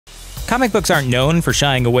Comic books aren't known for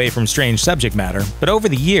shying away from strange subject matter, but over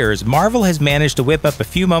the years, Marvel has managed to whip up a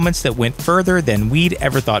few moments that went further than we'd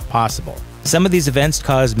ever thought possible. Some of these events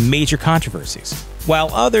caused major controversies,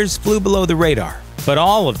 while others flew below the radar, but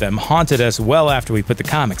all of them haunted us well after we put the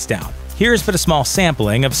comics down. Here's but a small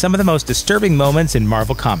sampling of some of the most disturbing moments in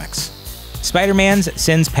Marvel Comics. Spider-Man's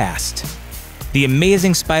Sins Past. The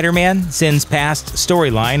Amazing Spider-Man Sins Past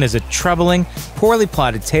storyline is a troubling, poorly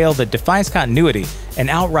plotted tale that defies continuity and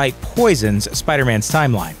outright poisons Spider-Man's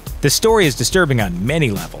timeline. The story is disturbing on many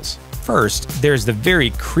levels. First, there's the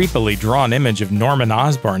very creepily drawn image of Norman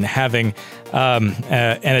Osborn having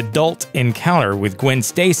an adult encounter with Gwen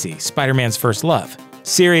Stacy, Spider-Man's first love.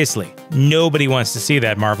 Seriously, nobody wants to see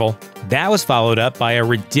that, Marvel. That was followed up by a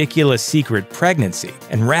ridiculous secret pregnancy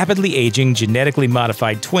and rapidly aging genetically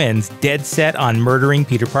modified twins dead set on murdering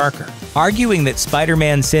Peter Parker. Arguing that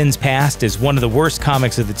Spider-Man Sins Past is one of the worst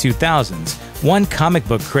comics of the 2000s, one comic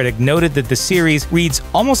book critic noted that the series reads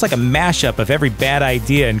almost like a mashup of every bad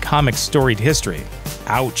idea in comics storied history.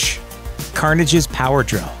 Ouch. Carnage's Power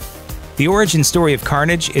Drill. The origin story of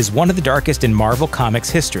Carnage is one of the darkest in Marvel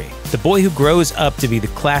Comics history. The boy who grows up to be the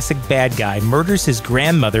classic bad guy murders his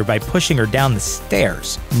grandmother by pushing her down the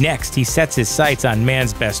stairs. Next, he sets his sights on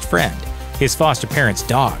man's best friend, his foster parent's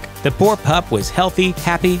dog. The poor pup was healthy,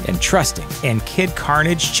 happy, and trusting, and Kid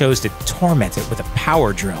Carnage chose to torment it with a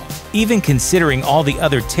power drill. Even considering all the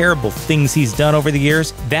other terrible things he's done over the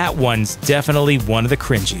years, that one's definitely one of the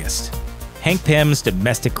cringiest. Hank Pym's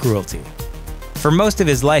Domestic Cruelty. For most of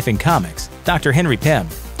his life in comics, Dr. Henry Pym,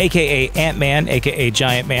 aka Ant-Man, aka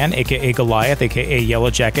Giant Man, aka Goliath, aka Yellow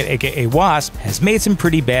Jacket, aka Wasp, has made some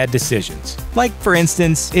pretty bad decisions. Like, for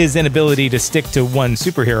instance, his inability to stick to one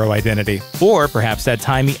superhero identity. Or perhaps that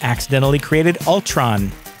time he accidentally created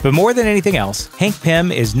Ultron. But more than anything else, Hank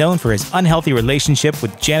Pym is known for his unhealthy relationship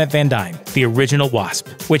with Janet Van Dyne, the original Wasp,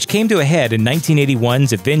 which came to a head in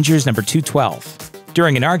 1981's Avengers number 212.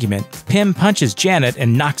 During an argument, Pym punches Janet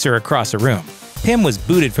and knocks her across a room. Pym was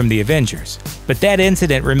booted from the Avengers, but that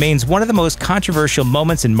incident remains one of the most controversial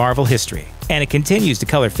moments in Marvel history, and it continues to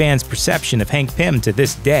color fans' perception of Hank Pym to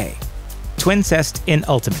this day. Twincest in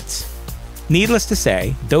Ultimates. Needless to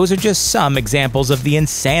say, those are just some examples of the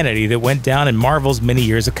insanity that went down in Marvel's many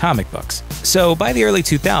years of comic books. So by the early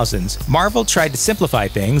 2000s, Marvel tried to simplify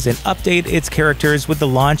things and update its characters with the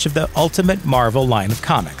launch of the Ultimate Marvel line of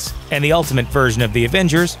comics. And the Ultimate version of the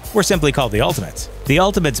Avengers were simply called the Ultimates. The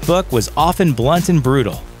Ultimates book was often blunt and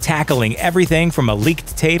brutal, tackling everything from a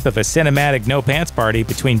leaked tape of a cinematic no-pants party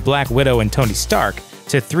between Black Widow and Tony Stark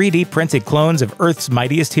to 3D printed clones of Earth's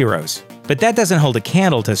mightiest heroes. But that doesn't hold a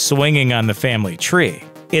candle to swinging on the family tree.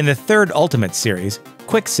 In the third Ultimate series,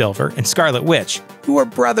 Quicksilver and Scarlet Witch, who are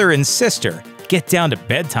brother and sister, get down to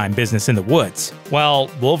bedtime business in the woods, while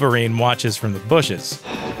Wolverine watches from the bushes.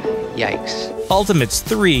 Yikes. Ultimates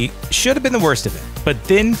 3 should have been the worst of it, but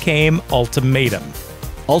then came Ultimatum.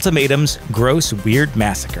 Ultimatum's gross, weird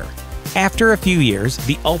massacre. After a few years,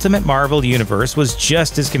 the Ultimate Marvel universe was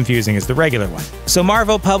just as confusing as the regular one. So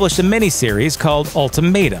Marvel published a miniseries called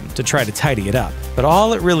Ultimatum to try to tidy it up. But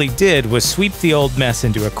all it really did was sweep the old mess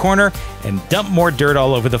into a corner and dump more dirt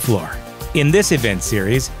all over the floor. In this event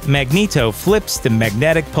series, Magneto flips the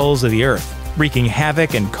magnetic poles of the Earth, wreaking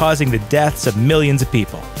havoc and causing the deaths of millions of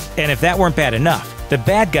people. And if that weren't bad enough, the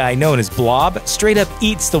bad guy known as Blob straight up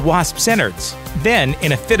eats the Wasp's innards. Then,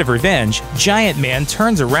 in a fit of revenge, Giant Man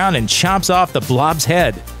turns around and chomps off the Blob's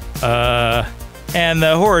head. And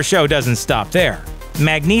the horror show doesn't stop there.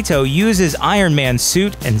 Magneto uses Iron Man's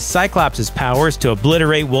suit and Cyclops' powers to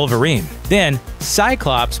obliterate Wolverine. Then,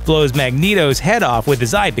 Cyclops blows Magneto's head off with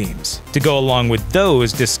his eye beams. To go along with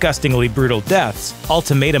those disgustingly brutal deaths,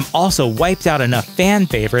 Ultimatum also wiped out enough fan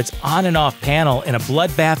favorites on and off panel in a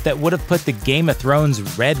bloodbath that would have put the Game of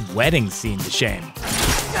Thrones Red Wedding scene to shame.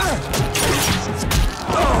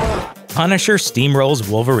 Punisher steamrolls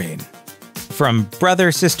Wolverine. From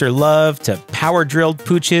brother-sister love to power-drilled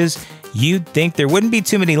pooches, you'd think there wouldn't be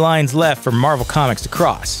too many lines left for Marvel Comics to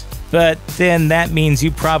cross. But then that means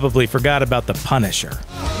you probably forgot about the Punisher.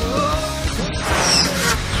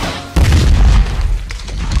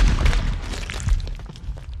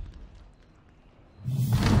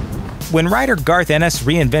 When writer Garth Ennis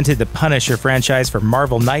reinvented the Punisher franchise for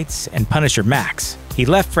Marvel Knights and Punisher Max, he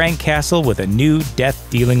left Frank Castle with a new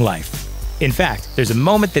death-dealing life. In fact, there's a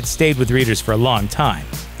moment that stayed with readers for a long time.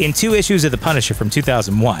 In 2 issues of The Punisher from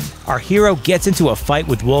 2001, our hero gets into a fight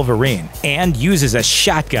with Wolverine and uses a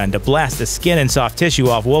shotgun to blast the skin and soft tissue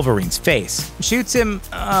off Wolverine's face. Shoots him,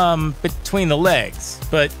 between the legs,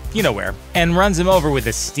 but you know where, and runs him over with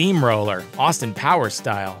a steamroller, Austin Powers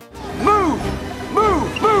style. Move!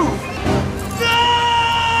 Move! Move!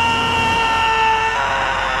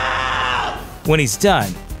 When he's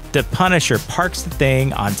done, the Punisher parks the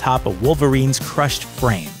thing on top of Wolverine's crushed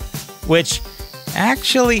frame, which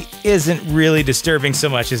actually isn't really disturbing so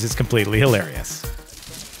much as it's completely hilarious.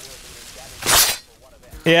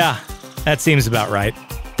 Yeah, that seems about right.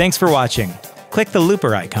 Thanks for watching. Click the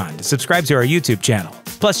looper icon to subscribe to our YouTube channel.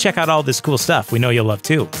 Plus, check out all this cool stuff we know you'll love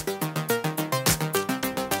too.